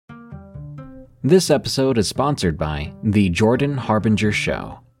This episode is sponsored by The Jordan Harbinger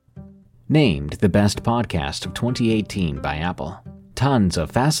Show. Named the best podcast of 2018 by Apple. Tons of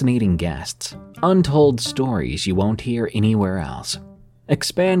fascinating guests. Untold stories you won't hear anywhere else.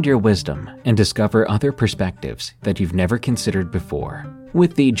 Expand your wisdom and discover other perspectives that you've never considered before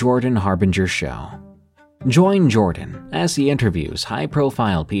with The Jordan Harbinger Show. Join Jordan as he interviews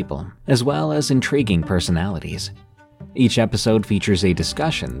high-profile people as well as intriguing personalities. Each episode features a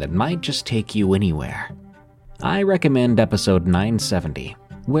discussion that might just take you anywhere. I recommend episode 970,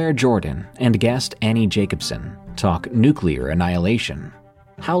 where Jordan and guest Annie Jacobson talk nuclear annihilation.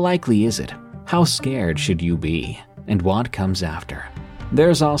 How likely is it? How scared should you be? And what comes after?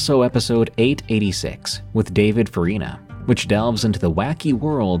 There's also episode 886 with David Farina, which delves into the wacky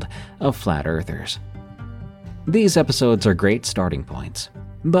world of flat earthers. These episodes are great starting points,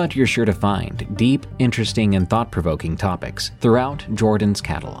 but you're sure to find deep, interesting, and thought-provoking topics throughout Jordan's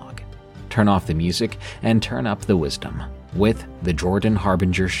catalog. Turn off the music and turn up the wisdom with The Jordan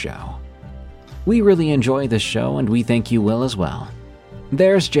Harbinger Show. We really enjoy this show and we think you will as well.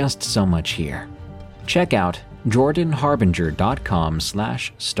 There's just so much here. Check out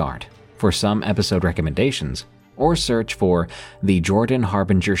jordanharbinger.com/start for some episode recommendations or search for The Jordan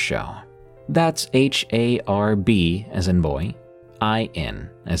Harbinger Show. That's HARB as in boy, IN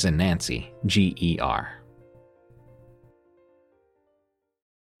as in Nancy, GER.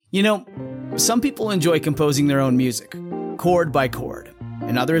 You know, some people enjoy composing their own music, chord by chord,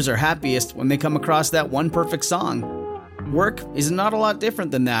 and others are happiest when they come across that one perfect song. Work is not a lot different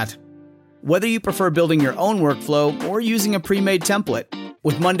than that. Whether you prefer building your own workflow or using a pre-made template,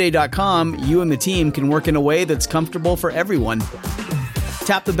 with Monday.com, you and the team can work in a way that's comfortable for everyone.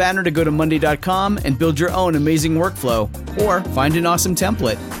 Tap the banner to go to Monday.com and build your own amazing workflow, or find an awesome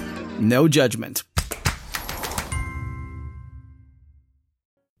template. No judgment.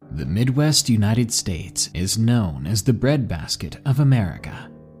 The Midwest United States is known as the breadbasket of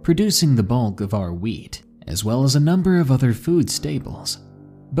America, producing the bulk of our wheat, as well as a number of other food staples.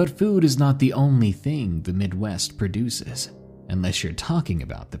 But food is not the only thing the Midwest produces, unless you're talking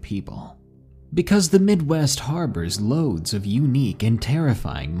about the people. Because the Midwest harbors loads of unique and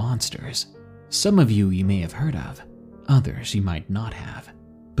terrifying monsters. Some of you may have heard of, others you might not have,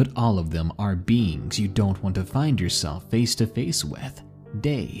 but all of them are beings you don't want to find yourself face to face with,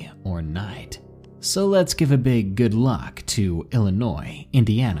 day or night. So let's give a big good luck to Illinois,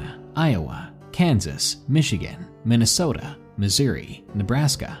 Indiana, Iowa, Kansas, Michigan, Minnesota, Missouri,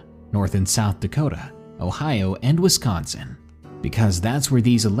 Nebraska, North and South Dakota, Ohio, and Wisconsin, because that's where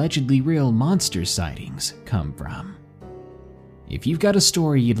these allegedly real monster sightings come from. If you've got a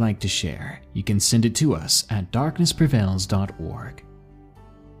story you'd like to share, you can send it to us at darknessprevails.org.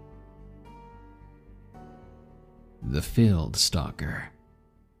 The Field Stalker,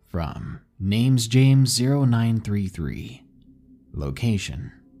 from NamesJames0933,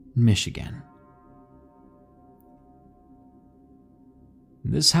 location, Michigan.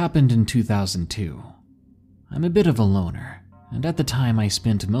 This happened in 2002. I'm a bit of a loner, and at the time I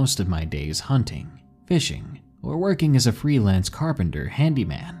spent most of my days hunting, fishing, or working as a freelance carpenter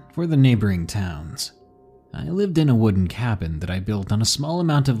handyman for the neighboring towns. I lived in a wooden cabin that I built on a small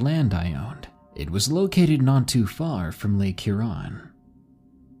amount of land I owned. It was located not too far from Lake Huron.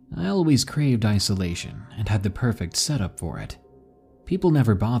 I always craved isolation and had the perfect setup for it. People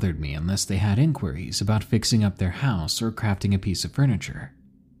never bothered me unless they had inquiries about fixing up their house or crafting a piece of furniture.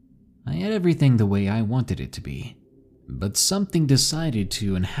 I had everything the way I wanted it to be, but something decided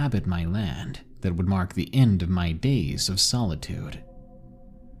to inhabit my land that would mark the end of my days of solitude.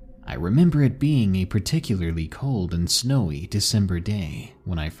 I remember it being a particularly cold and snowy December day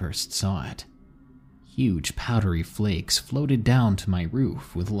when I first saw it. Huge powdery flakes floated down to my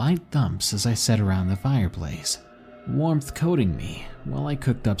roof with light thumps as I sat around the fireplace, warmth coating me while I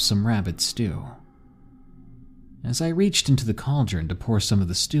cooked up some rabbit stew. As I reached into the cauldron to pour some of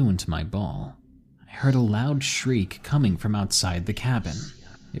the stew into my bowl, I heard a loud shriek coming from outside the cabin.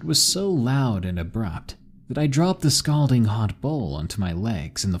 It was so loud and abrupt that I dropped the scalding hot bowl onto my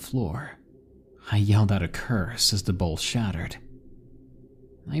legs in the floor. I yelled out a curse as the bowl shattered.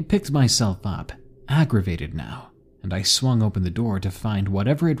 I picked myself up, aggravated now, and I swung open the door to find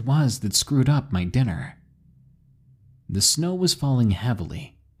whatever it was that screwed up my dinner. The snow was falling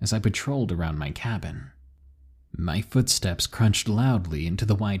heavily as I patrolled around my cabin. My footsteps crunched loudly into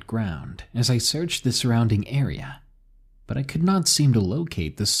the white ground as I searched the surrounding area, but I could not seem to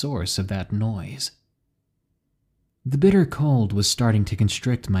locate the source of that noise. The bitter cold was starting to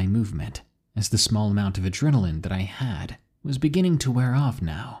constrict my movement, as the small amount of adrenaline that I had was beginning to wear off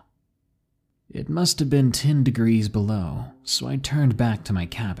now. It must have been 10 degrees below, so I turned back to my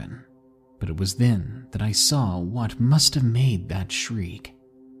cabin. but it was then that I saw what must have made that shriek.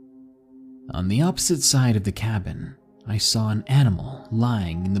 On the opposite side of the cabin, I saw an animal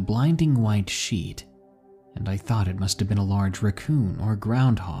lying in the blinding white sheet, and I thought it must have been a large raccoon or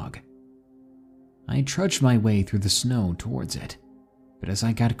groundhog. I trudged my way through the snow towards it, but as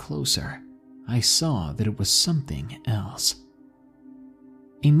I got closer, I saw that it was something else.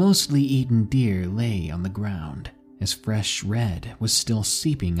 A mostly eaten deer lay on the ground, as fresh red was still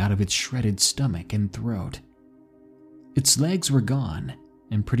seeping out of its shredded stomach and throat. Its legs were gone,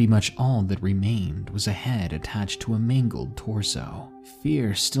 and pretty much all that remained was a head attached to a mangled torso,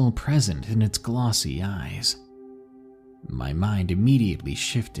 fear still present in its glossy eyes. My mind immediately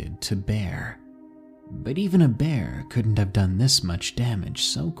shifted to bear, but even a bear couldn't have done this much damage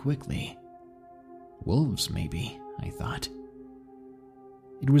so quickly. Wolves, maybe, I thought.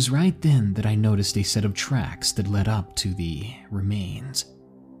 It was right then that I noticed a set of tracks that led up to the remains.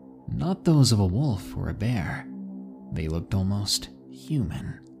 Not those of a wolf or a bear. They looked almost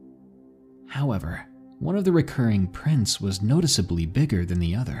human. However, one of the recurring prints was noticeably bigger than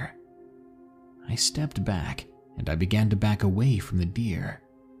the other. I stepped back, and I began to back away from the deer.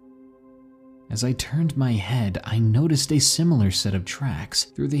 As I turned my head, I noticed a similar set of tracks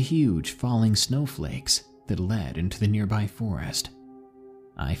through the huge falling snowflakes that led into the nearby forest.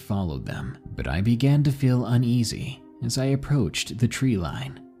 I followed them, but I began to feel uneasy as I approached the tree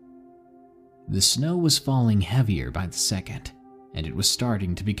line. The snow was falling heavier by the second, and it was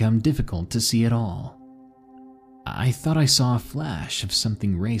starting to become difficult to see at all. I thought I saw a flash of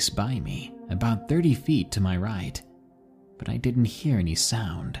something race by me about 30 feet to my right, but I didn't hear any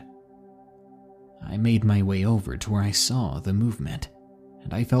sound. I made my way over to where I saw the movement,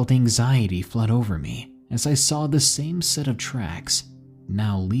 and I felt anxiety flood over me as I saw the same set of tracks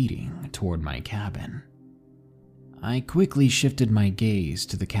now leading toward my cabin. I quickly shifted my gaze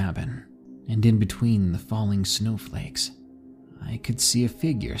to the cabin, and in between the falling snowflakes, I could see a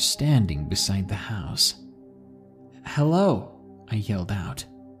figure standing beside the house. "Hello," I yelled out.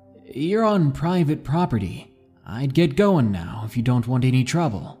 "You're on private property. I'd get going now if you don't want any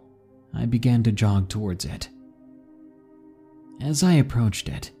trouble." I began to jog towards it. As I approached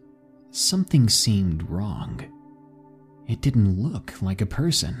it, something seemed wrong. It didn't look like a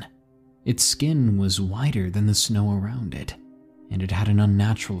person. Its skin was whiter than the snow around it, and it had an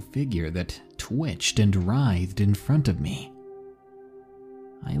unnatural figure that twitched and writhed in front of me.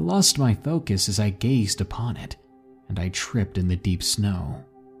 I lost my focus as I gazed upon it, and I tripped in the deep snow.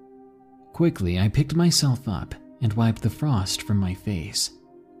 Quickly, I picked myself up and wiped the frost from my face.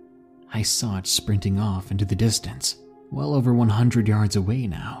 I saw it sprinting off into the distance, well over 100 yards away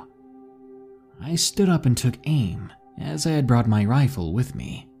now. I stood up and took aim, as I had brought my rifle with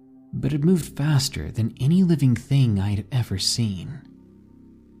me, but it moved faster than any living thing I'd ever seen.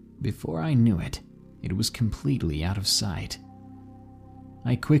 Before I knew it, it was completely out of sight.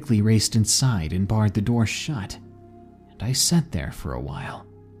 I quickly raced inside and barred the door shut, and I sat there for a while.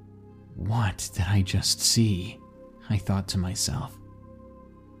 What did I just see? I thought to myself.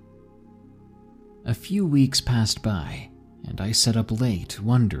 A few weeks passed by, and I sat up late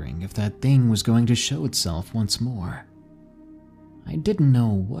wondering if that thing was going to show itself once more. I didn't know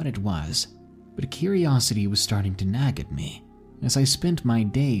what it was, but curiosity was starting to nag at me as I spent my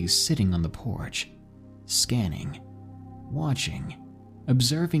days sitting on the porch, scanning, watching,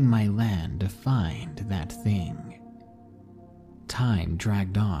 observing my land to find that thing. Time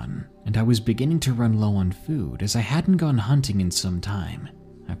dragged on, and I was beginning to run low on food as I hadn't gone hunting in some time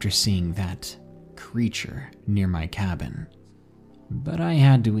after seeing that creature near my cabin. But I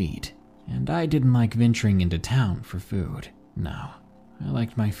had to eat, and I didn't like venturing into town for food. No, I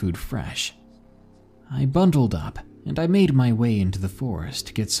liked my food fresh. I bundled up, and I made my way into the forest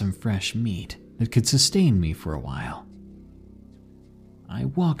to get some fresh meat that could sustain me for a while. I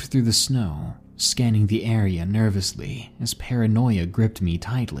walked through the snow, scanning the area nervously as paranoia gripped me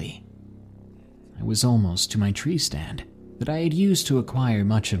tightly. I was almost to my tree stand that I had used to acquire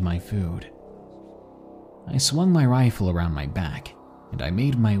much of my food. I swung my rifle around my back, and I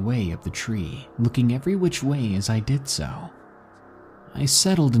made my way up the tree, looking every which way as I did so. I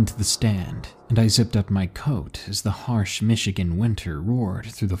settled into the stand, and I zipped up my coat as the harsh Michigan winter roared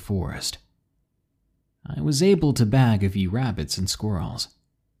through the forest. I was able to bag a few rabbits and squirrels,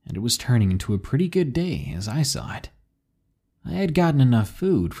 and it was turning into a pretty good day as I saw it. I had gotten enough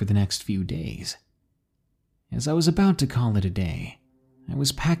food for the next few days. As I was about to call it a day, I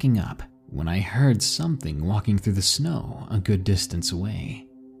was packing up when I heard something walking through the snow a good distance away.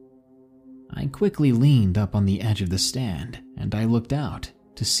 I quickly leaned up on the edge of the stand, and I looked out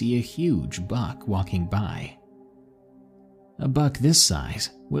to see a huge buck walking by. A buck this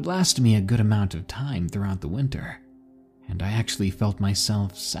size would last me a good amount of time throughout the winter, and I actually felt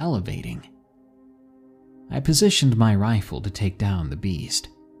myself salivating. I positioned my rifle to take down the beast.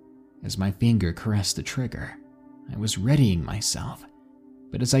 As my finger caressed the trigger, I was readying myself,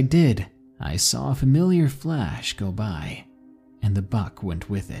 but as I did, I saw a familiar flash go by, and the buck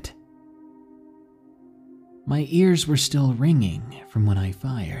went with it. My ears were still ringing from when I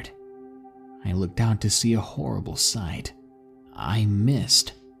fired. I looked out to see a horrible sight. I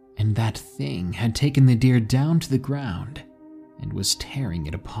missed, and that thing had taken the deer down to the ground and was tearing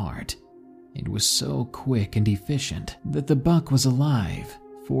it apart. It was so quick and efficient that the buck was alive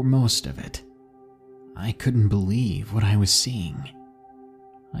for most of it. I couldn't believe what I was seeing.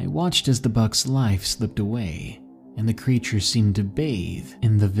 I watched as the buck's life slipped away, and the creature seemed to bathe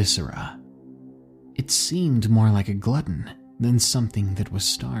in the viscera. It seemed more like a glutton than something that was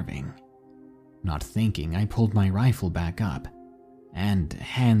starving. Not thinking, I pulled my rifle back up, and,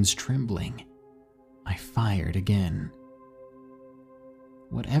 hands trembling, I fired again.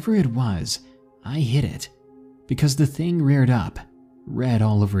 Whatever it was, I hit it, because the thing reared up, red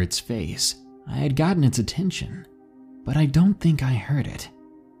all over its face. I had gotten its attention, but I don't think I heard it.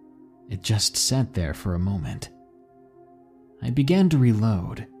 It just sat there for a moment. I began to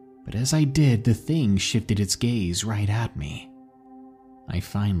reload, but as I did, the thing shifted its gaze right at me. I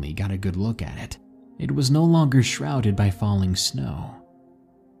finally got a good look at it. It was no longer shrouded by falling snow.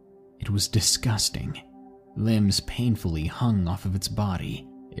 It was disgusting. Limbs painfully hung off of its body.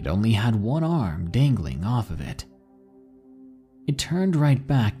 It only had one arm dangling off of it. It turned right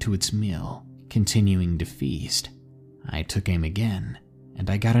back to its meal, continuing to feast. I took aim again, and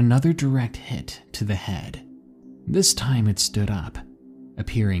I got another direct hit to the head. This time it stood up,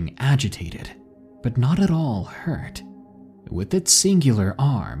 appearing agitated, but not at all hurt. With its singular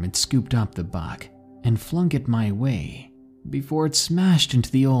arm, it scooped up the buck and flung it my way before it smashed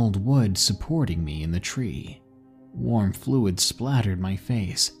into the old wood supporting me in the tree. Warm fluid splattered my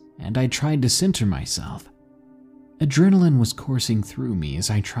face, and I tried to center myself. Adrenaline was coursing through me as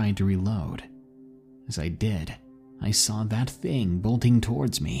I tried to reload. As I did, I saw that thing bolting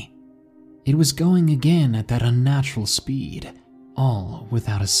towards me. It was going again at that unnatural speed, all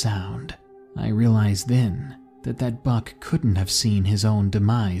without a sound. I realized then that that buck couldn't have seen his own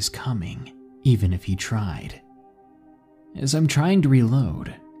demise coming, even if he tried. As I'm trying to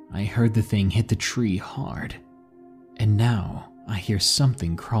reload, I heard the thing hit the tree hard, and now I hear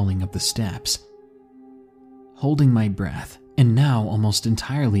something crawling up the steps. Holding my breath, and now almost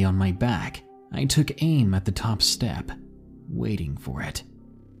entirely on my back, I took aim at the top step, waiting for it.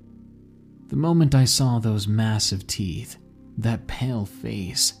 The moment I saw those massive teeth, that pale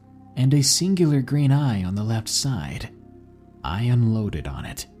face, and a singular green eye on the left side, I unloaded on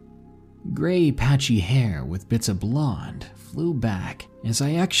it. Gray, patchy hair with bits of blonde flew back as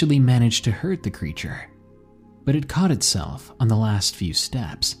I actually managed to hurt the creature, but it caught itself on the last few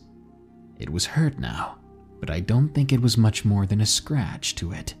steps. It was hurt now, but I don't think it was much more than a scratch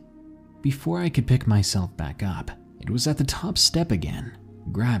to it. Before I could pick myself back up, it was at the top step again,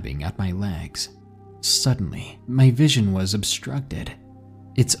 grabbing at my legs. Suddenly, my vision was obstructed.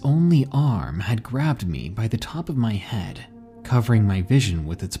 Its only arm had grabbed me by the top of my head, covering my vision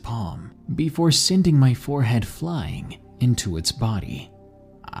with its palm, before sending my forehead flying into its body.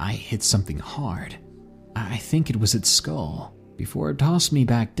 I hit something hard. I think it was its skull, before it tossed me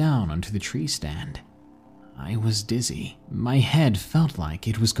back down onto the tree stand. I was dizzy. My head felt like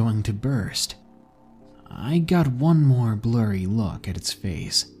it was going to burst. I got one more blurry look at its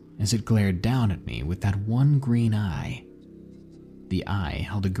face as it glared down at me with that one green eye. The eye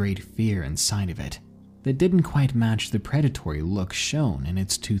held a great fear inside of it that didn't quite match the predatory look shown in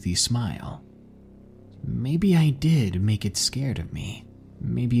its toothy smile. Maybe I did make it scared of me.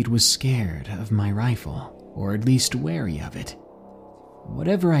 Maybe it was scared of my rifle, or at least wary of it.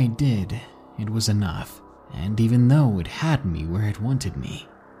 Whatever I did, it was enough, and even though it had me where it wanted me,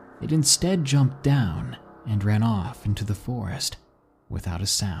 it instead jumped down and ran off into the forest without a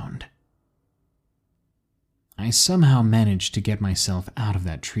sound. I somehow managed to get myself out of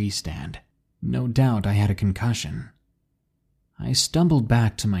that tree stand. No doubt I had a concussion. I stumbled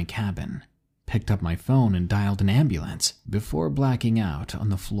back to my cabin, picked up my phone and dialed an ambulance before blacking out on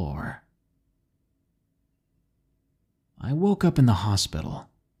the floor. I woke up in the hospital,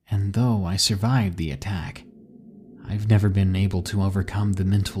 and though I survived the attack, I've never been able to overcome the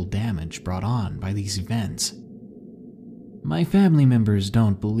mental damage brought on by these events. My family members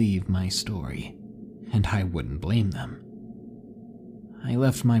don't believe my story, and I wouldn't blame them. I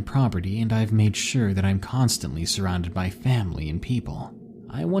left my property and I've made sure that I'm constantly surrounded by family and people.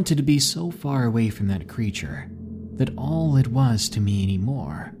 I wanted to be so far away from that creature that all it was to me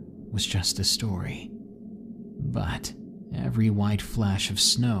anymore was just a story. But every white flash of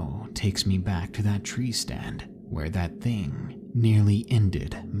snow takes me back to that tree stand where that thing nearly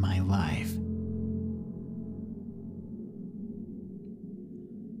ended my life.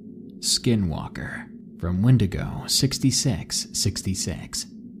 Skinwalker from Wendigo 6666.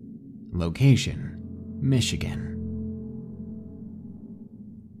 Location, Michigan.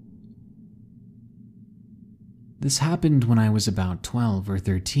 This happened when I was about 12 or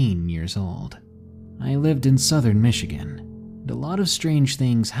 13 years old. I lived in southern Michigan, and a lot of strange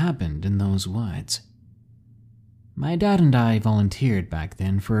things happened in those woods. My dad and I volunteered back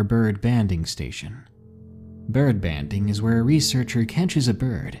then for a bird banding station. Bird banding is where a researcher catches a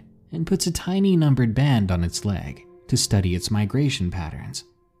bird and puts a tiny numbered band on its leg to study its migration patterns.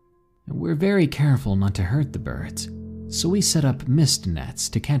 We're very careful not to hurt the birds, so we set up mist nets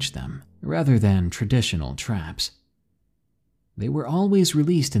to catch them rather than traditional traps. They were always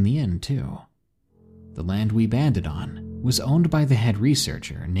released in the end, too. The land we banded on was owned by the head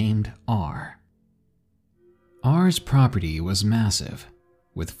researcher named R. R's property was massive,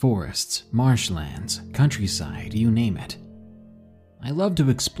 with forests, marshlands, countryside, you name it. I loved to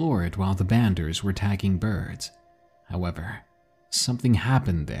explore it while the banders were tagging birds. However, something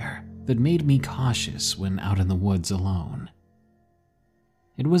happened there that made me cautious when out in the woods alone.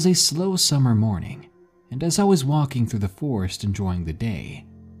 It was a slow summer morning, and as I was walking through the forest enjoying the day,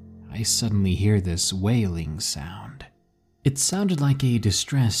 I suddenly hear this wailing sound. It sounded like a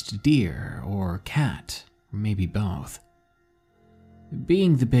distressed deer or cat, or maybe both.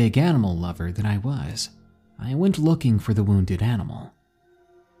 Being the big animal lover that I was, I went looking for the wounded animal.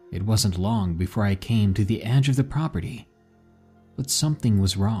 It wasn't long before I came to the edge of the property, but something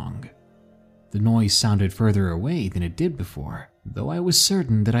was wrong. The noise sounded further away than it did before, though I was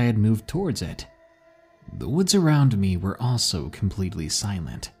certain that I had moved towards it. The woods around me were also completely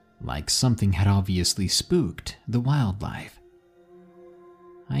silent, like something had obviously spooked the wildlife.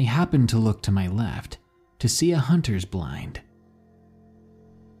 I happened to look to my left to see a hunter's blind.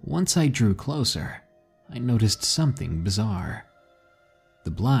 Once I drew closer, I noticed something bizarre.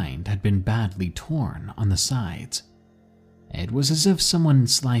 The blind had been badly torn on the sides. It was as if someone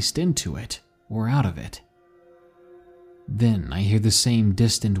sliced into it or out of it. Then I hear the same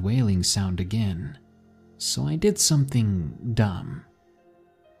distant wailing sound again, so I did something dumb.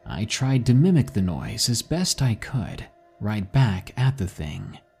 I tried to mimic the noise as best I could, right back at the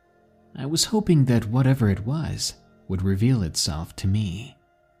thing. I was hoping that whatever it was would reveal itself to me.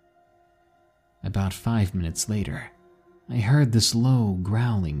 About 5 minutes later, I heard this low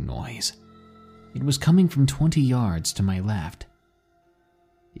growling noise. It was coming from 20 yards to my left.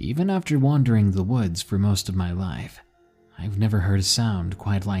 Even after wandering the woods for most of my life, I've never heard a sound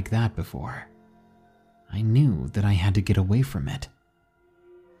quite like that before. I knew that I had to get away from it.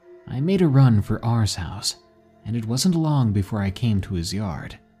 I made a run for R's house, and it wasn't long before I came to his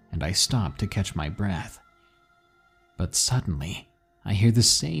yard, and I stopped to catch my breath. But suddenly, I hear the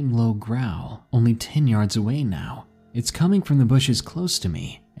same low growl, only 10 yards away now. It's coming from the bushes close to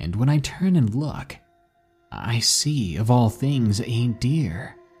me, and when I turn and look, I see, of all things, a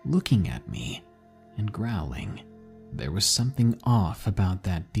deer looking at me and growling. There was something off about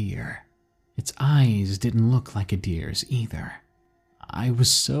that deer. Its eyes didn't look like a deer's either. I was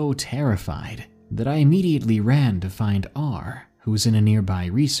so terrified that I immediately ran to find R, who was in a nearby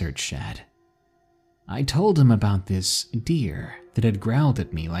research shed. I told him about this deer that had growled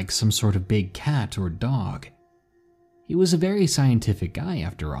at me like some sort of big cat or dog. He was a very scientific guy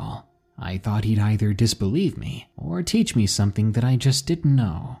after all. I thought he'd either disbelieve me or teach me something that I just didn't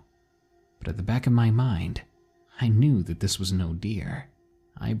know. But at the back of my mind, I knew that this was no deer.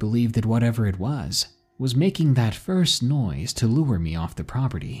 I believed that whatever it was making that first noise to lure me off the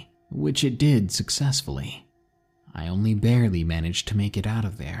property, which it did successfully. I only barely managed to make it out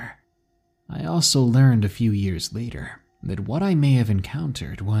of there. I also learned a few years later that what I may have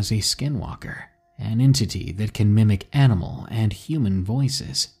encountered was a skinwalker, an entity that can mimic animal and human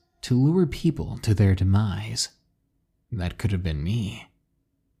voices to lure people to their demise. That could have been me.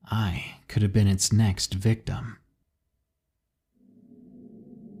 I could have been its next victim.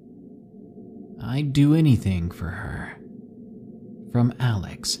 I'd do anything for her. From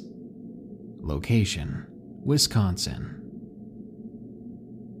Alex. Location, Wisconsin.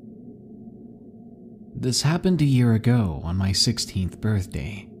 This happened a year ago on my 16th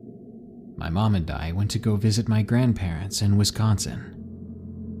birthday. My mom and I went to go visit my grandparents in Wisconsin.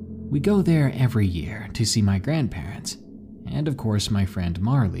 We go there every year to see my grandparents, and of course my friend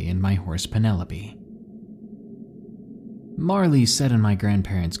Marley and my horse Penelope. Marley sat in my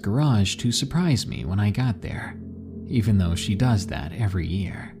grandparents' garage to surprise me when I got there. even though she does that every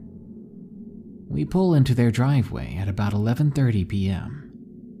year. We pull into their driveway at about 11:30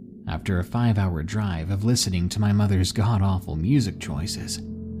 p.m. After a 5-hour drive of listening to my mother's god-awful music choices,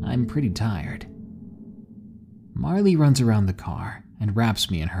 I'm pretty tired. Marley runs around the car and wraps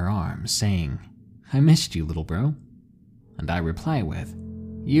me in her arms, saying, "I missed you, little bro." And I reply with,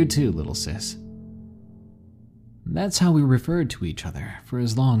 "You too, little sis." That's how we referred to each other for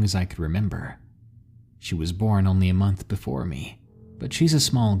as long as I could remember. She was born only a month before me, but she's a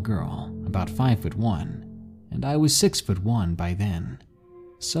small girl, about 5'1", and I was 6'1" by then,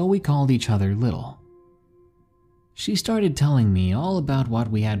 so we called each other Little. She started telling me all about what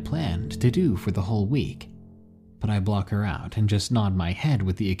we had planned to do for the whole week, but I block her out and just nod my head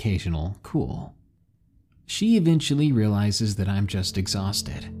with the occasional cool. She eventually realizes that I'm just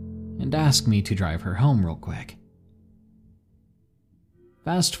exhausted and asks me to drive her home real quick.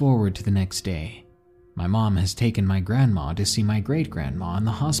 Fast forward to the next day. My mom has taken my grandma to see my great-grandma in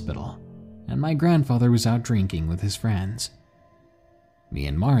the hospital, and my grandfather was out drinking with his friends. Me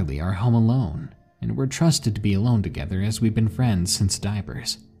and Marley are home alone, and we're trusted to be alone together as we've been friends since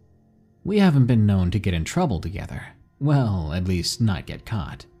diapers. We haven't been known to get in trouble together. Well, at least not get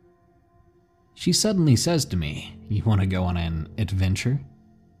caught. She suddenly says to me, "You want to go on an adventure?"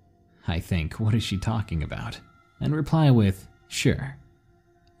 I think, what is she talking about? And reply with, "Sure."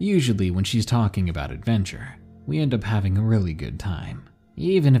 Usually when she's talking about adventure, we end up having a really good time,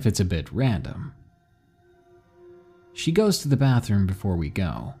 even if it's a bit random. She goes to the bathroom before we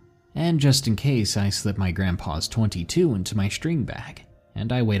go, and just in case I slip my grandpa's 22 into my string bag,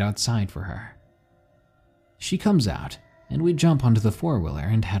 and I wait outside for her. She comes out, and we jump onto the four-wheeler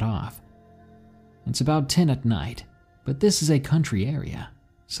and head off. It's about 10 at night, but this is a country area,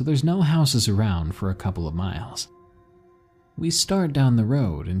 so there's no houses around for a couple of miles. We start down the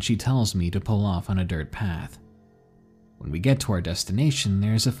road and she tells me to pull off on a dirt path. When we get to our destination,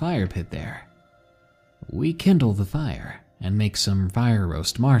 there's a fire pit there. We kindle the fire and make some fire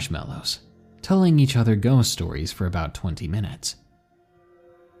roast marshmallows, telling each other ghost stories for about 20 minutes.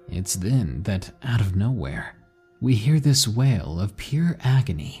 It's then that, out of nowhere, we hear this wail of pure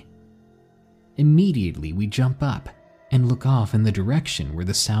agony. Immediately we jump up and look off in the direction where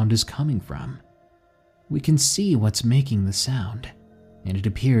the sound is coming from. We can see what's making the sound, and it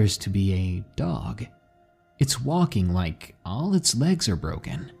appears to be a dog. It's walking like all its legs are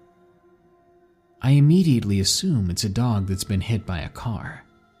broken. I immediately assume it's a dog that's been hit by a car.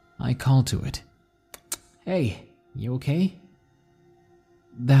 I call to it, "Hey, you okay?"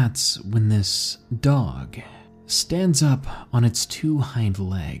 That's when this dog stands up on its 2 hind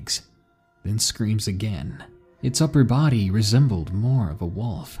legs, then screams again. Its upper body resembled more of a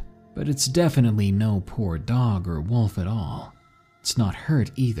wolf, but it's definitely no poor dog or wolf at all. It's not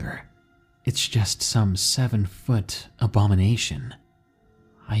hurt either. It's just some 7-foot abomination.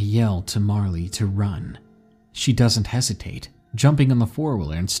 I yell to Marley to run. She doesn't hesitate, jumping on the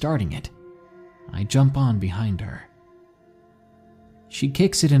four-wheeler and starting it. I jump on behind her. She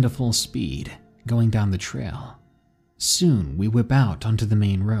kicks it into full speed, going down the trail. Soon we whip out onto the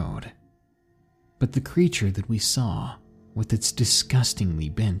main road. But the creature that we saw, with its disgustingly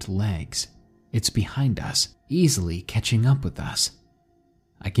bent legs, it's behind us, easily catching up with us.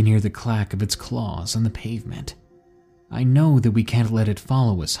 I can hear the clack of its claws on the pavement. I know that we can't let it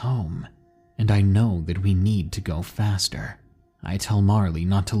follow us home, and I know that we need to go faster. I tell Marley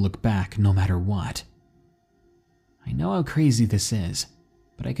not to look back no matter what. I know how crazy this is,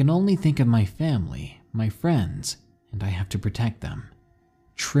 but I can only think of my family, my friends, and I have to protect them.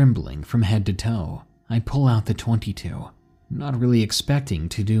 Trembling from head to toe, I pull out the 22, not really expecting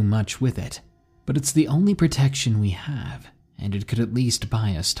to do much with it, but it's the only protection we have, and it could at least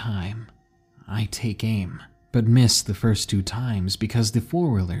buy us time. I take aim, but miss the first 2 times because the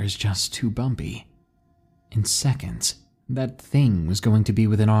four-wheeler is just too bumpy. In seconds, that thing was going to be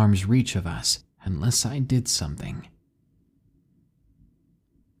within arm's reach of us unless I did something.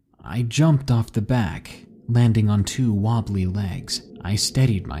 I jumped off the back, landing on 2 wobbly legs. I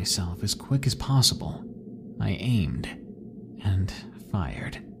steadied myself as quick as possible. I aimed and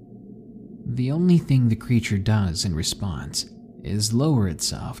fired. The only thing the creature does in response is lower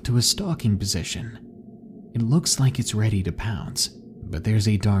itself to a stalking position. It looks like it's ready to pounce, but there's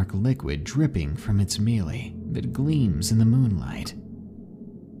a dark liquid dripping from its melee that gleams in the moonlight.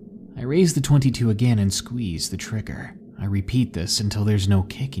 I raise the 22 again and squeeze the trigger. I repeat this until there's no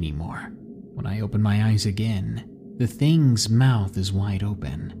kick anymore. When I open my eyes again, the thing's mouth is wide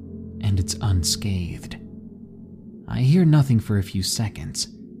open, and it's unscathed. I hear nothing for a few seconds,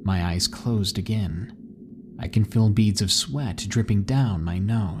 my eyes closed again. I can feel beads of sweat dripping down my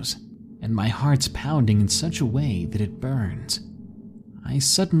nose, and my heart's pounding in such a way that it burns. I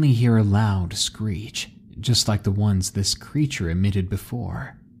suddenly hear a loud screech, just like the ones this creature emitted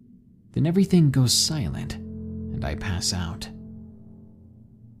before. Then everything goes silent, and I pass out.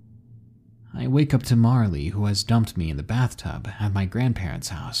 I wake up to Marley, who has dumped me in the bathtub at my grandparents'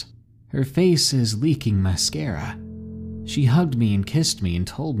 house. Her face is leaking mascara. She hugged me and kissed me and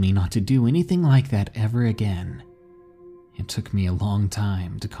told me not to do anything like that ever again. It took me a long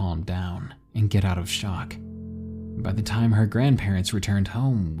time to calm down and get out of shock. By the time her grandparents returned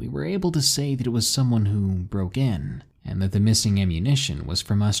home, we were able to say that it was someone who broke in, and that the missing ammunition was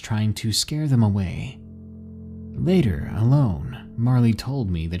from us trying to scare them away. Later, alone, Marley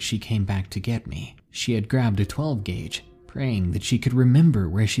told me that she came back to get me. She had grabbed a 12 gauge, praying that she could remember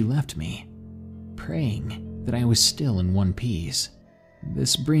where she left me, praying that I was still in one piece.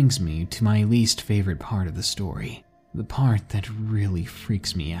 This brings me to my least favorite part of the story, the part that really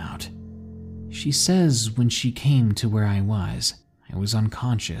freaks me out. She says when she came to where I was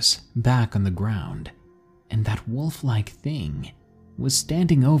unconscious, back on the ground, and that wolf-like thing was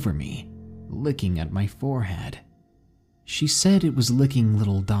standing over me, licking at my forehead. She said it was licking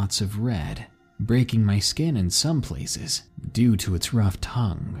little dots of red, breaking my skin in some places due to its rough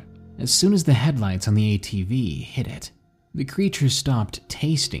tongue. As soon as the headlights on the ATV hit it, the creature stopped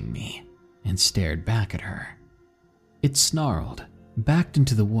tasting me and stared back at her. It snarled, backed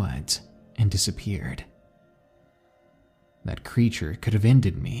into the woods, and disappeared. That creature could have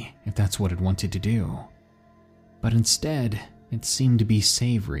ended me if that's what it wanted to do. But instead, it seemed to be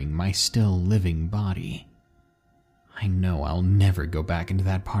savoring my still living body. I know I'll never go back into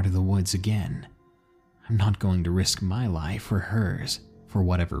that part of the woods again. I'm not going to risk my life or hers for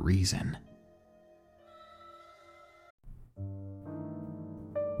whatever reason.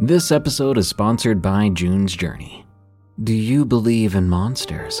 This episode is sponsored by June's Journey. Do you believe in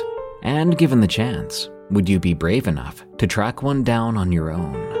monsters? And given the chance, would you be brave enough to track one down on your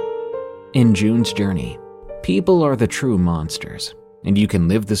own? In June's Journey, people are the true monsters, and you can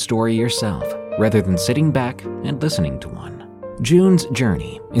live the story yourself rather than sitting back and listening to one. June's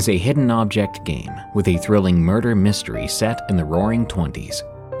Journey is a hidden object game with a thrilling murder mystery set in the Roaring '20s.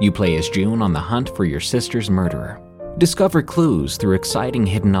 You play as June on the hunt for your sister's murderer. Discover clues through exciting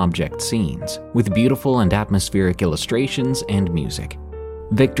hidden object scenes with beautiful and atmospheric illustrations and music.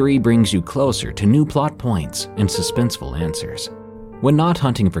 Victory brings you closer to new plot points and suspenseful answers. When not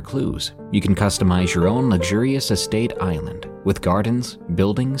hunting for clues, you can customize your own luxurious estate island with gardens,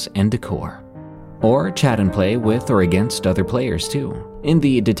 buildings, and decor. Or chat and play with or against other players too, in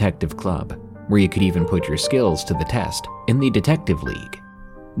the Detective Club, where you could even put your skills to the test in the Detective League.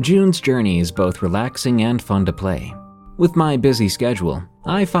 June's Journey is both relaxing and fun to play. With my busy schedule,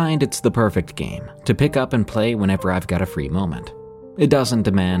 I find it's the perfect game to pick up and play whenever I've got a free moment. It doesn't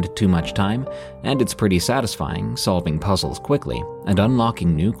demand too much time, and it's pretty satisfying solving puzzles quickly and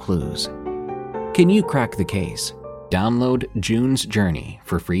unlocking new clues. Can you crack the case? Download June's Journey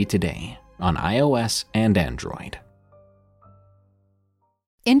for free today on iOS and Android.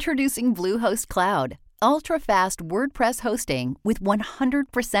 Introducing Bluehost Cloud, ultra-fast WordPress hosting with 100%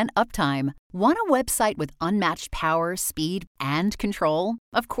 uptime. Want a website with unmatched power, speed, and control?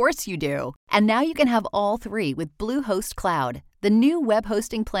 Of course you do. And now you can have all three with Bluehost Cloud, the new web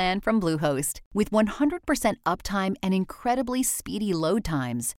hosting plan from Bluehost. With 100% uptime and incredibly speedy load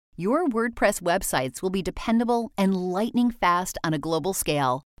times, your WordPress websites will be dependable and lightning fast on a global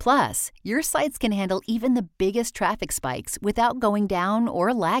scale. Plus, your sites can handle even the biggest traffic spikes without going down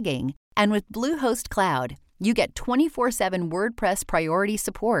or lagging. And with Bluehost Cloud, you get 24/7 WordPress priority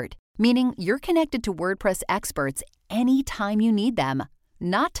support, meaning you're connected to WordPress experts anytime you need them.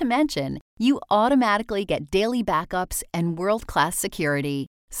 Not to mention, you automatically get daily backups and world-class security.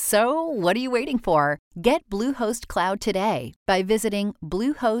 So, what are you waiting for? Get Bluehost Cloud today by visiting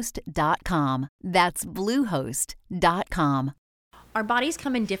Bluehost.com. That's Bluehost.com. Our bodies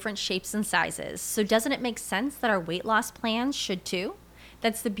come in different shapes and sizes, so doesn't it make sense that our weight loss plans should too?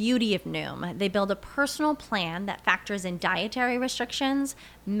 That's the beauty of Noom. They build a personal plan that factors in dietary restrictions,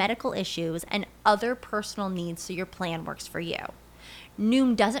 medical issues, and other personal needs so your plan works for you.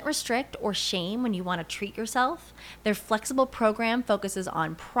 Noom doesn't restrict or shame when you want to treat yourself. Their flexible program focuses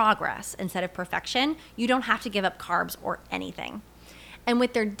on progress instead of perfection. You don't have to give up carbs or anything. And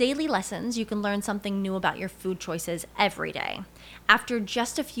with their daily lessons, you can learn something new about your food choices every day. After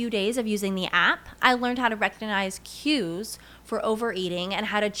just a few days of using the app, I learned how to recognize cues for overeating and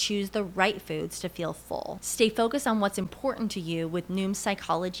how to choose the right foods to feel full. Stay focused on what's important to you with Noom's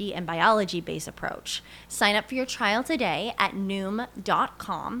psychology and biology-based approach. Sign up for your trial today at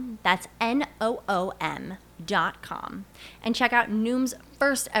Noom.com. That's Noom.com. noom.com and check out Noom's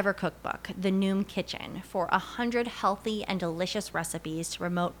first ever cookbook, The Noom Kitchen, for 100 healthy and delicious recipes to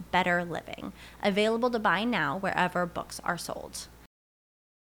promote better living. Available to buy now wherever books are sold.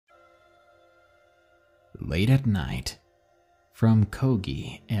 Late at night. From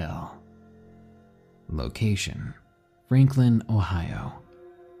Kogi, L. Location: Franklin, Ohio.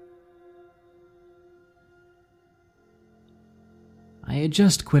 I had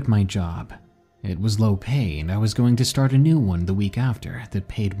just quit my job. It was low pay, and I was going to start a new one the week after that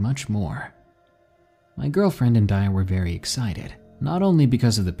paid much more. My girlfriend and I were very excited, not only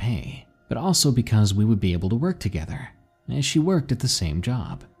because of the pay, but also because we would be able to work together, as she worked at the same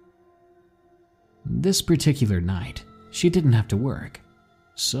job. This particular night, she didn't have to work,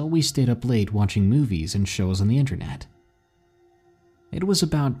 so we stayed up late watching movies and shows on the internet. It was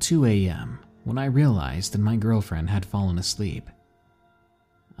about 2 a.m. when I realized that my girlfriend had fallen asleep.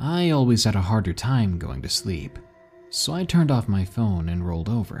 I always had a harder time going to sleep, so I turned off my phone and rolled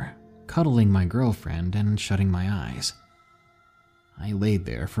over, cuddling my girlfriend and shutting my eyes. I laid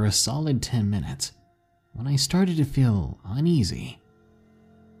there for a solid 10 minutes when I started to feel uneasy.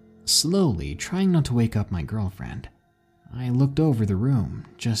 Slowly, trying not to wake up my girlfriend, I looked over the room,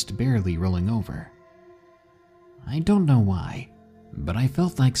 just barely rolling over. I don't know why, but I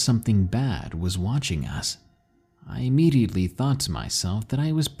felt like something bad was watching us. I immediately thought to myself that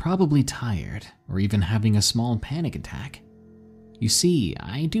I was probably tired or even having a small panic attack. You see,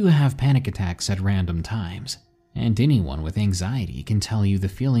 I do have panic attacks at random times, and anyone with anxiety can tell you the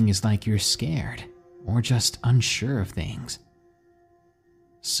feeling is like you're scared or just unsure of things.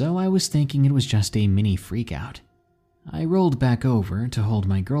 So I was thinking it was just a mini freakout. I rolled back over to hold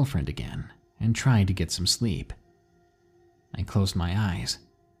my girlfriend again and tried to get some sleep. I closed my eyes,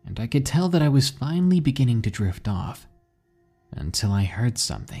 and I could tell that I was finally beginning to drift off, until I heard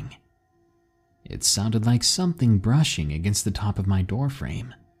something. It sounded like something brushing against the top of my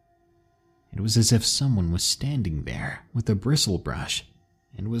doorframe. It was as if someone was standing there with a bristle brush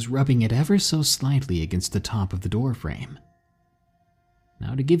and was rubbing it ever so slightly against the top of the doorframe.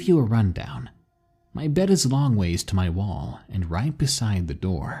 Now, to give you a rundown, my bed is a long ways to my wall and right beside the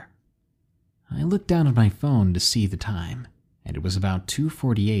door. I looked down at my phone to see the time, and it was about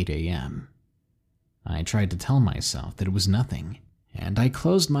 2:48 a.m. I tried to tell myself that it was nothing, and I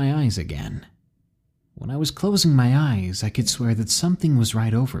closed my eyes again. When I was closing my eyes, I could swear that something was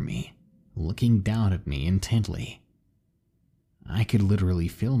right over me, looking down at me intently. I could literally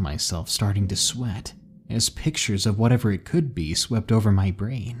feel myself starting to sweat as pictures of whatever it could be swept over my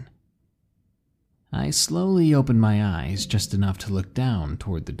brain. I slowly opened my eyes just enough to look down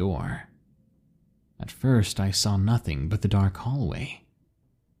toward the door. At first, I saw nothing but the dark hallway.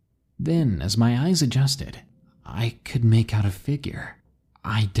 Then, as my eyes adjusted, I could make out a figure.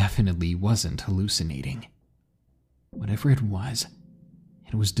 I definitely wasn't hallucinating. Whatever it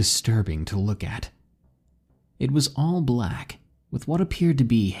was disturbing to look at. It was all black, with what appeared to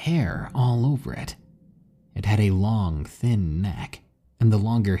be hair all over it. It had a long, thin neck, and the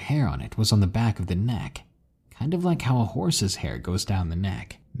longer hair on it was on the back of the neck, kind of like how a horse's hair goes down the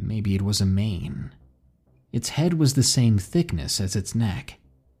neck. Maybe it was a mane. Its head was the same thickness as its neck.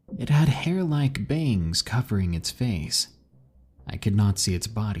 It had hair-like bangs covering its face. I could not see its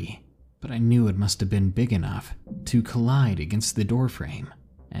body, but I knew it must have been big enough to collide against the doorframe,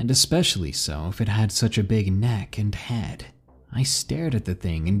 and especially so if it had such a big neck and head. I stared at the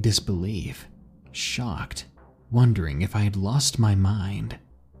thing in disbelief, shocked, wondering if I had lost my mind.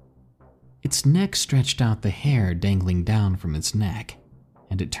 Its neck stretched out, the hair dangling down from its neck,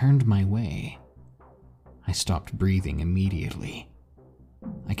 and it turned my way. I stopped breathing immediately.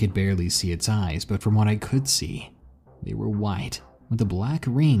 I could barely see its eyes, but from what I could see, they were white with a black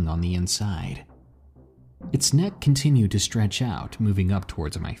ring on the inside. Its neck continued to stretch out, moving up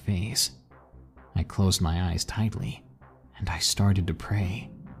towards my face. I closed my eyes tightly, and I started to pray.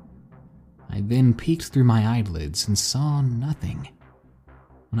 I then peeked through my eyelids and saw nothing.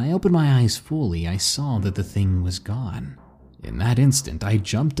 When I opened my eyes fully, I saw that the thing was gone. In that instant, I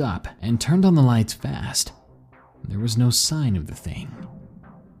jumped up and turned on the lights fast. There was no sign of the thing.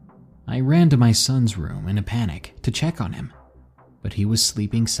 I ran to my son's room in a panic to check on him, but he was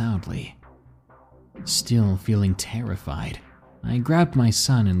sleeping soundly. Still feeling terrified, I grabbed my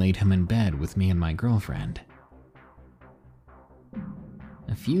son and laid him in bed with me and my girlfriend.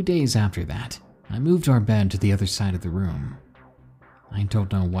 A few days after that, I moved our bed to the other side of the room. I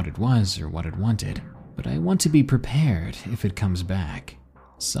don't know what it was or what it wanted, but I want to be prepared if it comes back.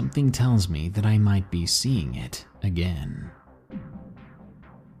 Something tells me that I might be seeing it again.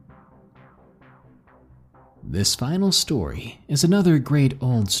 This final story is another great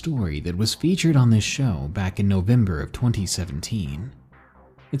old story that was featured on this show back in November of 2017.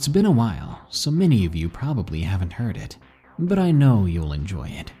 It's been a while, so many of you probably haven't heard it, but I know you'll enjoy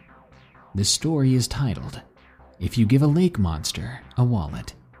it. This story is titled, If You Give a Lake Monster a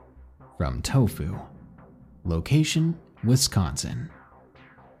Wallet, from Tofu. Location, Wisconsin.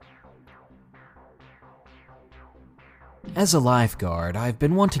 As a lifeguard, I've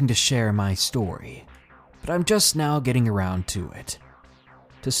been wanting to share my story, but I'm just now getting around to it.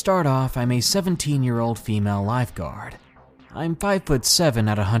 To start off, I'm a 17-year-old female lifeguard. I'm 5'7"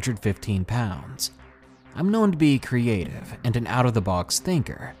 at 115 pounds. I'm known to be creative and an out-of-the-box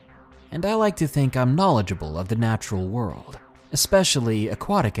thinker, and I like to think I'm knowledgeable of the natural world, especially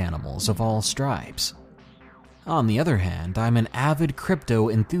aquatic animals of all stripes. On the other hand, I'm an avid crypto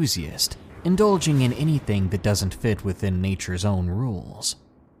enthusiast, indulging in anything that doesn't fit within nature's own rules.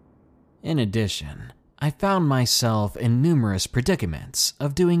 In addition, I found myself in numerous predicaments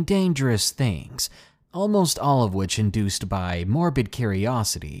of doing dangerous things, almost all of which induced by morbid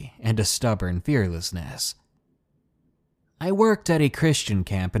curiosity and a stubborn fearlessness. I worked at a Christian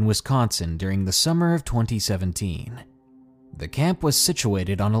camp in Wisconsin during the summer of 2017. The camp was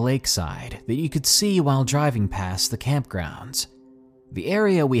situated on a lakeside that you could see while driving past the campgrounds. The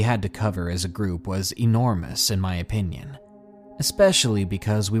area we had to cover as a group was enormous in my opinion, especially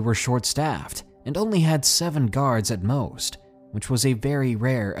because we were short-staffed and only had 7 guards at most, which was a very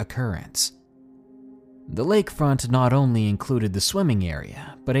rare occurrence. The lakefront not only included the swimming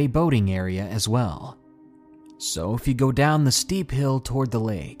area, but a boating area as well. So if you go down the steep hill toward the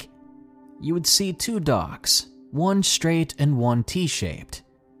lake, you would see 2 docks, one straight and one T-shaped,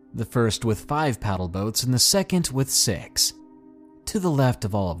 the first with 5 paddle boats and the second with 6. To the left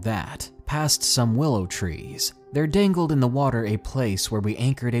of all of that, past some willow trees, there dangled in the water a place where we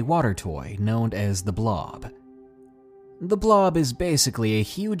anchored a water toy known as the Blob. The Blob is basically a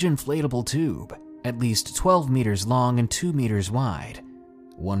huge inflatable tube, at least 12 meters long and 2 meters wide.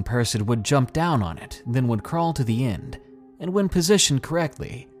 One person would jump down on it, then would crawl to the end, and when positioned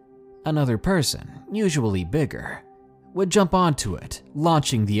correctly, another person, usually bigger, would jump onto it,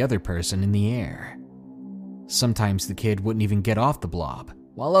 launching the other person in the air. Sometimes the kid wouldn't even get off the Blob,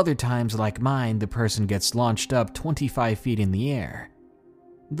 while other times, like mine, the person gets launched up 25 feet in the air.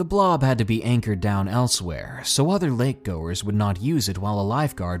 The Blob had to be anchored down elsewhere, so other lakegoers would not use it while a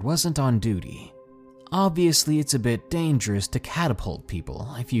lifeguard wasn't on duty. Obviously, it's a bit dangerous to catapult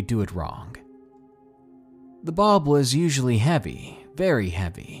people if you do it wrong. The Blob was usually heavy, very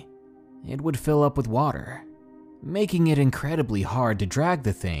heavy. It would fill up with water, making it incredibly hard to drag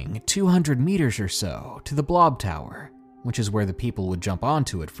the thing 200 meters or so to the Blob Tower, which is where the people would jump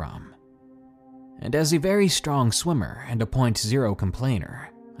onto it from. And as a very strong swimmer and a .0 complainer,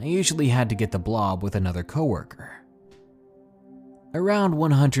 I usually had to get the Blob with another coworker. Around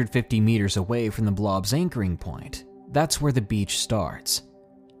 150 meters away from the Blob's anchoring point, that's where the beach starts.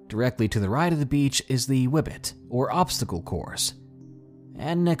 Directly to the right of the beach is the Whibbit, or obstacle course.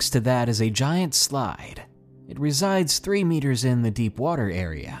 And next to that is a giant slide. It resides 3 meters in the deep water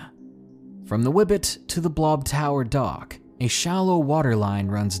area. From the Whibbit to the Blob Tower dock, a shallow water line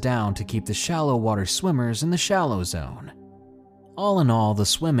runs down to keep the shallow water swimmers in the shallow zone. All in all, the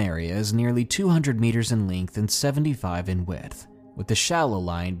swim area is nearly 200 meters in length and 75 in width, with the shallow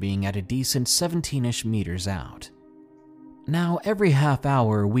line being at a decent 17-ish meters out. Now, every half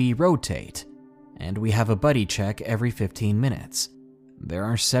hour we rotate, and we have a buddy check every 15 minutes. There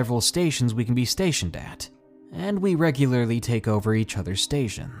are several stations we can be stationed at, and we regularly take over each other's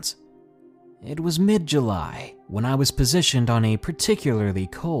stations. It was mid-July when I was positioned on a particularly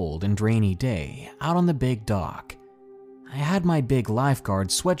cold and rainy day out on the big dock. I had my big lifeguard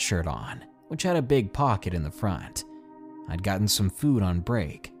sweatshirt on, which had a big pocket in the front. I'd gotten some food on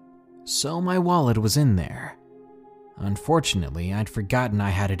break, so my wallet was in there. Unfortunately, I'd forgotten I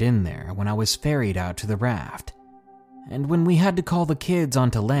had it in there when I was ferried out to the raft. And when we had to call the kids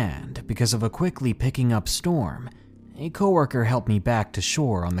onto land because of a quickly picking up storm, a coworker helped me back to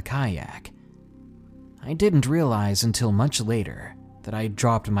shore on the kayak. I didn't realize until much later that I'd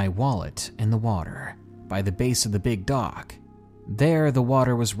dropped my wallet in the water by the base of the big dock. There, the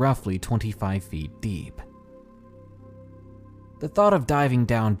water was roughly 25 feet deep. The thought of diving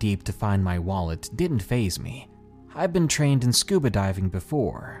down deep to find my wallet didn't faze me. I've been trained in scuba diving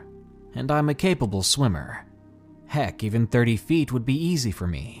before, and I'm a capable swimmer. Heck, even 30 feet would be easy for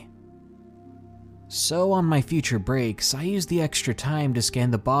me. So on my future breaks, I use the extra time to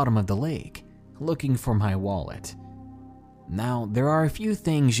scan the bottom of the lake, looking for my wallet. Now, there are a few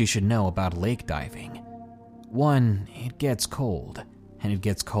things you should know about lake diving. 1, it gets cold, and it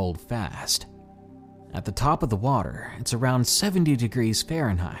gets cold fast. At the top of the water, it's around 70 degrees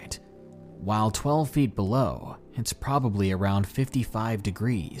Fahrenheit, while 12 feet below, it's probably around 55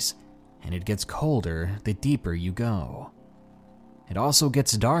 degrees, and it gets colder the deeper you go. It also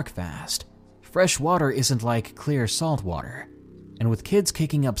gets dark fast. Fresh water isn't like clear salt water, and with kids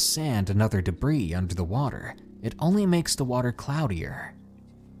kicking up sand and other debris under the water, it only makes the water cloudier.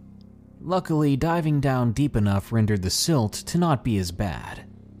 Luckily, diving down deep enough rendered the silt to not be as bad.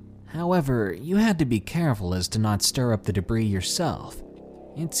 However, you had to be careful as to not stir up the debris yourself.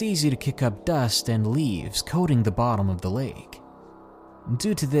 It's easy to kick up dust and leaves coating the bottom of the lake.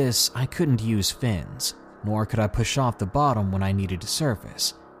 Due to this, I couldn't use fins, nor could I push off the bottom when I needed to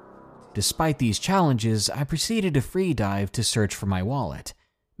surface. Despite these challenges, I proceeded to free dive to search for my wallet,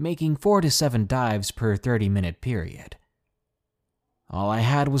 making 4 to 7 dives per 30-minute period. All I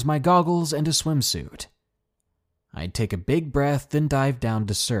had was my goggles and a swimsuit. I'd take a big breath, then dive down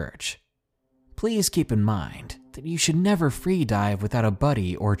to search. Please keep in mind that you should never free dive without a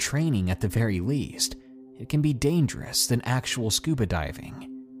buddy or training at the very least. It can be dangerous than actual scuba diving.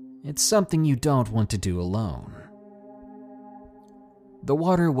 It's something you don't want to do alone. The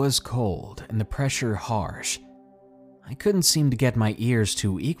water was cold and the pressure harsh. I couldn't seem to get my ears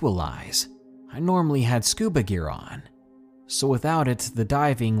to equalize. I normally had scuba gear on, so without it, the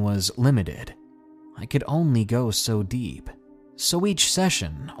diving was limited. I could only go so deep. So each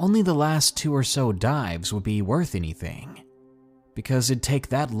session, only the last 2 or so dives would be worth anything, because it'd take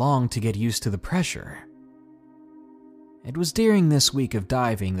that long to get used to the pressure. It was during this week of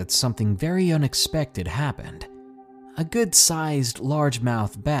diving that something very unexpected happened. A good-sized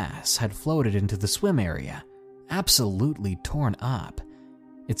largemouth bass had floated into the swim area, absolutely torn up.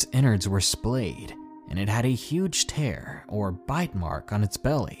 Its innards were splayed, and it had a huge tear or bite mark on its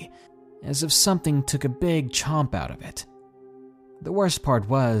belly, as if something took a big chomp out of it. The worst part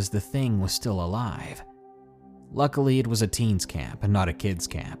was the thing was still alive. Luckily, it was a teens camp and not a kids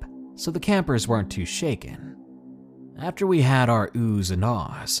camp, so the campers weren't too shaken. After we had our oohs and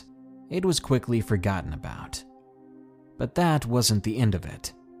ahs, it was quickly forgotten about. But that wasn't the end of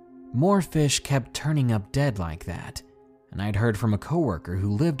it. More fish kept turning up dead like that, and I'd heard from a coworker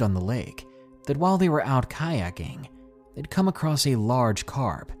who lived on the lake that while they were out kayaking, they'd come across a large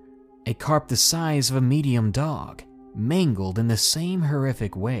carp, a carp the size of a medium dog, mangled in the same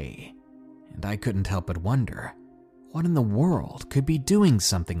horrific way. And I couldn't help but wonder, what in the world could be doing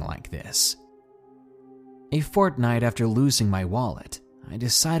something like this? A fortnight after losing my wallet, I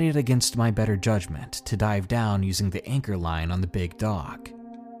decided against my better judgment to dive down using the anchor line on the big dock.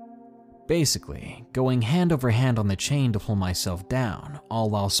 Basically, going hand over hand on the chain to pull myself down, all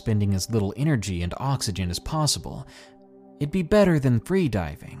while spending as little energy and oxygen as possible. It'd be better than free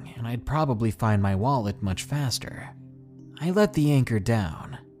diving, and I'd probably find my wallet much faster. I let the anchor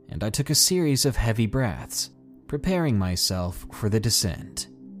down, and I took a series of heavy breaths, preparing myself for the descent.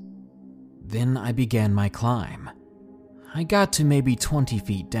 Then I began my climb. I got to maybe 20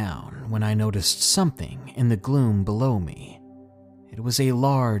 feet down when I noticed something in the gloom below me. It was a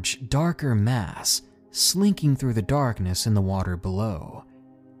large, darker mass slinking through the darkness in the water below.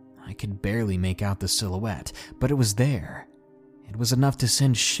 I could barely make out the silhouette, but it was there. It was enough to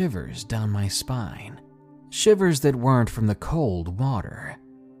send shivers down my spine. Shivers that weren't from the cold water.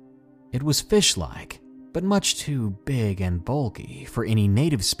 It was fish-like, but much too big and bulky for any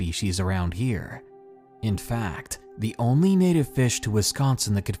native species around here. In fact, the only native fish to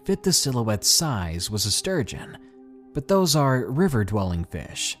Wisconsin that could fit the silhouette's size was a sturgeon, but those are river-dwelling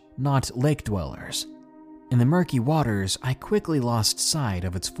fish, not lake-dwellers. In the murky waters, I quickly lost sight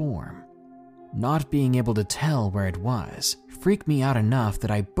of its form. Not being able to tell where it was freaked me out enough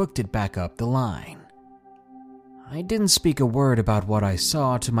that I booked it back up the line. I didn't speak a word about what I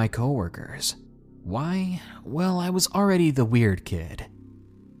saw to my coworkers. Why? Well, I was already the weird kid.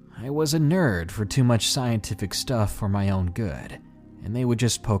 I was a nerd for too much scientific stuff for my own good, and they would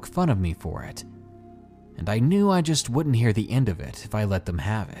just poke fun of me for it. And I knew I just wouldn't hear the end of it if I let them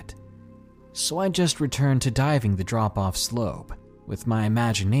have it. So I just returned to diving the drop-off slope, with my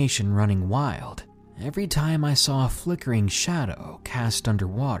imagination running wild every time I saw a flickering shadow cast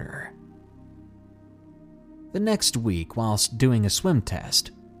underwater. The next week, whilst doing a swim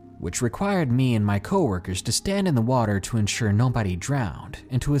test, which required me and my coworkers to stand in the water to ensure nobody drowned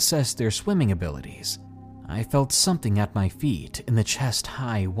and to assess their swimming abilities, I felt something at my feet in the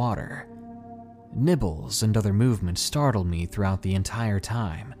chest-high water. Nibbles and other movements startled me throughout the entire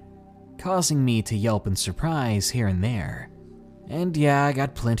time, causing me to yelp in surprise here and there. And yeah, I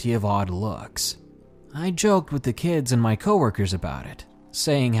got plenty of odd looks. I joked with the kids and my coworkers about it,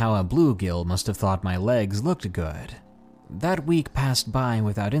 saying how a bluegill must have thought my legs looked good. That week passed by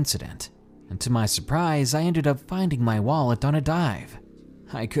without incident, and to my surprise, I ended up finding my wallet on a dive.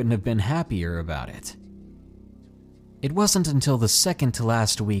 I couldn't have been happier about it. It wasn't until the second to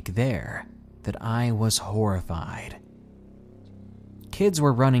last week there that I was horrified. Kids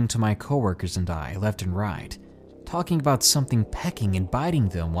were running to my coworkers and I left and right, talking about something pecking and biting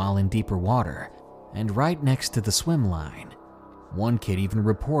them while in deeper water, and right next to the swim line. One kid even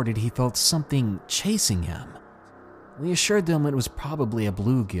reported he felt something chasing him. We assured them it was probably a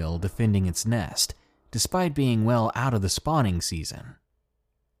bluegill defending its nest, despite being well out of the spawning season.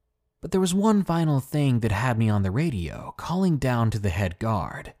 But there was one final thing that had me on the radio, calling down to the head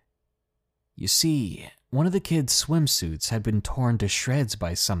guard. You see, one of the kids' swimsuits had been torn to shreds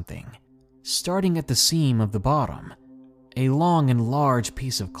by something. Starting at the seam of the bottom, a long and large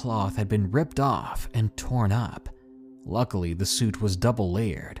piece of cloth had been ripped off and torn up. Luckily, the suit was double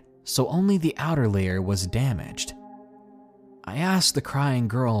layered, so only the outer layer was damaged. I asked the crying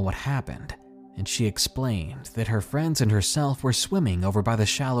girl what happened, and she explained that her friends and herself were swimming over by the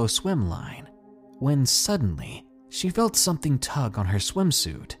shallow swim line, when suddenly she felt something tug on her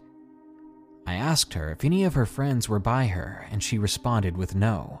swimsuit. I asked her if any of her friends were by her, and she responded with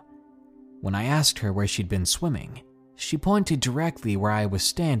no. When I asked her where she'd been swimming, she pointed directly where I was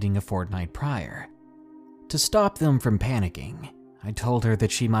standing a fortnight prior. To stop them from panicking, I told her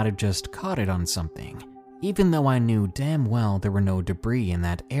that she might have just caught it on something, even though I knew damn well there were no debris in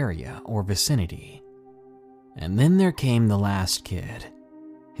that area or vicinity. And then there came the last kid.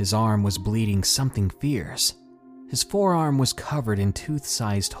 His arm was bleeding something fierce. His forearm was covered in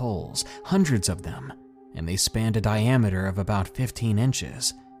tooth-sized holes, hundreds of them, and they spanned a diameter of about 15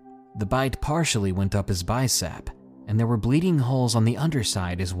 inches. The bite partially went up his bicep, and there were bleeding holes on the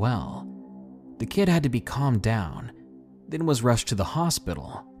underside as well. The kid had to be calmed down, then was rushed to the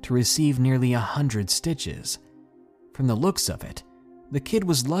hospital to receive nearly 100 stitches. From the looks of it, the kid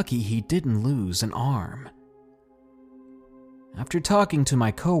was lucky he didn't lose an arm. After talking to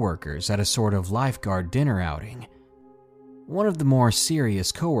my coworkers at a sort of lifeguard dinner outing, one of the more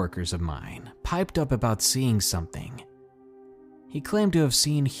serious coworkers of mine piped up about seeing something. He claimed to have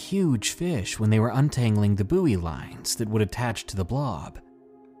seen huge fish when they were untangling the buoy lines that would attach to the blob.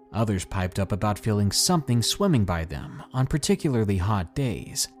 Others piped up about feeling something swimming by them on particularly hot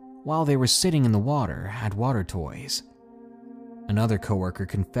days while they were sitting in the water at water toys. Another coworker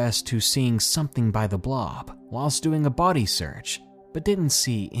confessed to seeing something by the blob whilst doing a body search, but didn't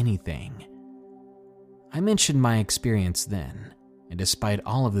see anything. I mentioned my experience then, and despite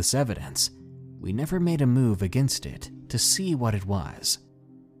all of this evidence, we never made a move against it to see what it was.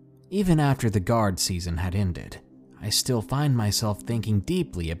 Even after the guard season had ended, I still find myself thinking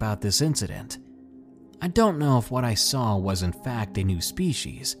deeply about this incident. I don't know if what I saw was in fact a new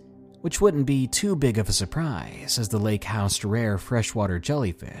species, which wouldn't be too big of a surprise as the lake housed rare freshwater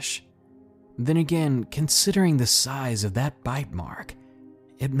jellyfish. Then again, considering the size of that bite mark,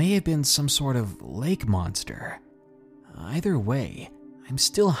 it may have been some sort of lake monster. Either way, I'm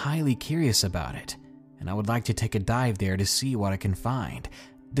still highly curious about it, and I would like to take a dive there to see what I can find,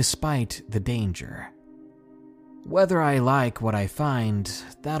 despite the danger. Whether I like what I find,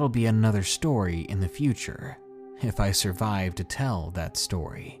 that'll be another story in the future, if I survive to tell that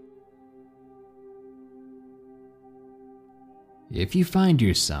story. If you find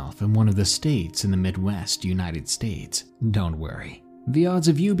yourself in one of the states in the Midwest United States, don't worry. The odds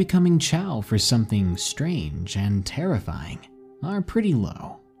of you becoming chow for something strange and terrifying are pretty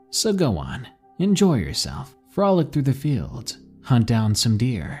low. So go on, enjoy yourself, frolic through the fields, hunt down some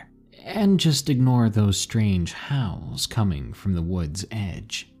deer, and just ignore those strange howls coming from the wood's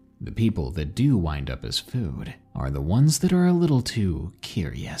edge. The people that do wind up as food are the ones that are a little too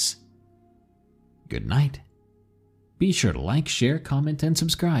curious. Good night. Be sure to like, share, comment, and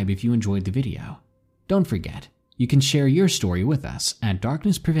subscribe if you enjoyed the video. Don't forget, you can share your story with us at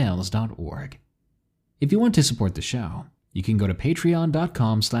darknessprevails.org. If you want to support the show, you can go to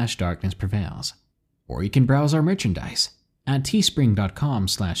patreon.com/darknessprevails, or you can browse our merchandise at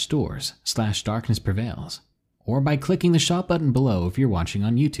teespring.com/stores/darknessprevails, or by clicking the shop button below if you're watching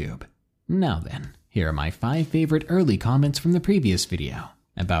on YouTube. Now then, here are my 5 favorite early comments from the previous video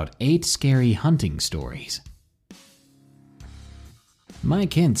about 8 scary hunting stories. My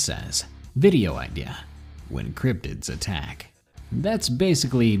kid says, video idea, when cryptids attack. That's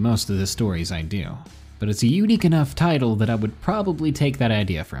basically most of the stories I do, but it's a unique enough title that I would probably take that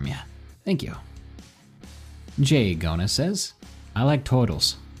idea from you. Thank you. Jay Gona says, I like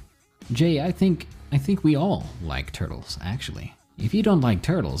turtles. Jay, I think we all like turtles, actually. If you don't like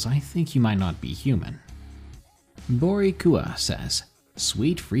turtles, I think you might not be human. Bori Kua says,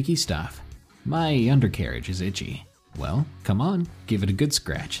 sweet freaky stuff. My undercarriage is itchy. Well, come on, give it a good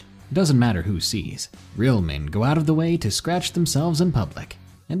scratch. It doesn't matter who sees. Real men go out of the way to scratch themselves in public.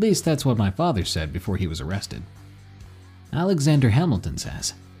 At least that's what my father said before he was arrested. Alexander Hamilton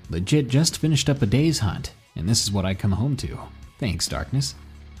says, "Legit just finished up a day's hunt, and this is what I come home to. Thanks, Darkness."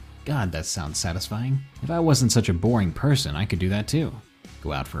 God, that sounds satisfying. If I wasn't such a boring person, I could do that too.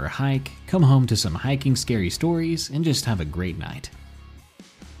 Go out for a hike, come home to some hiking scary stories, and just have a great night.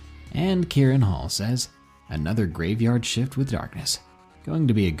 And Kieran Hall says, "Another graveyard shift with Darkness. Going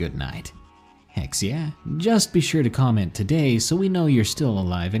to be a good night." Hex yeah, just be sure to comment today so we know you're still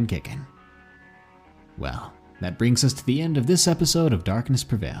alive and kicking. Well, that brings us to the end of this episode of Darkness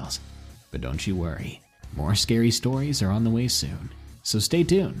Prevails. But don't you worry, more scary stories are on the way soon, so stay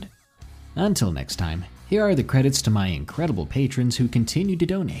tuned. Until next time, here are the credits to my incredible patrons who continue to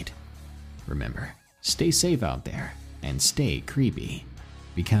donate. Remember, stay safe out there and stay creepy,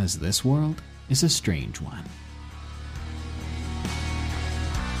 because this world is a strange one.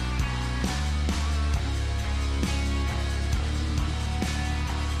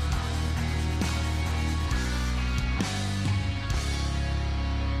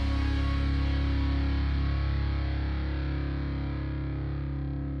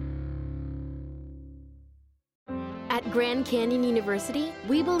 At Grand Canyon University,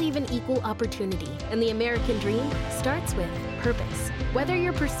 we believe in equal opportunity, and the American dream starts with purpose. Whether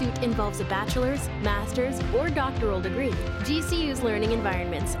your pursuit involves a bachelor's, master's, or doctoral degree, GCU's learning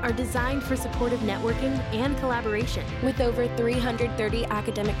environments are designed for supportive networking and collaboration. With over 330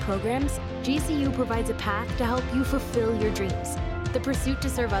 academic programs, GCU provides a path to help you fulfill your dreams. The pursuit to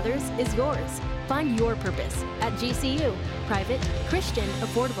serve others is yours. Find your purpose at GCU. Private, Christian,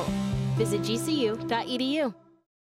 affordable. Visit gcu.edu.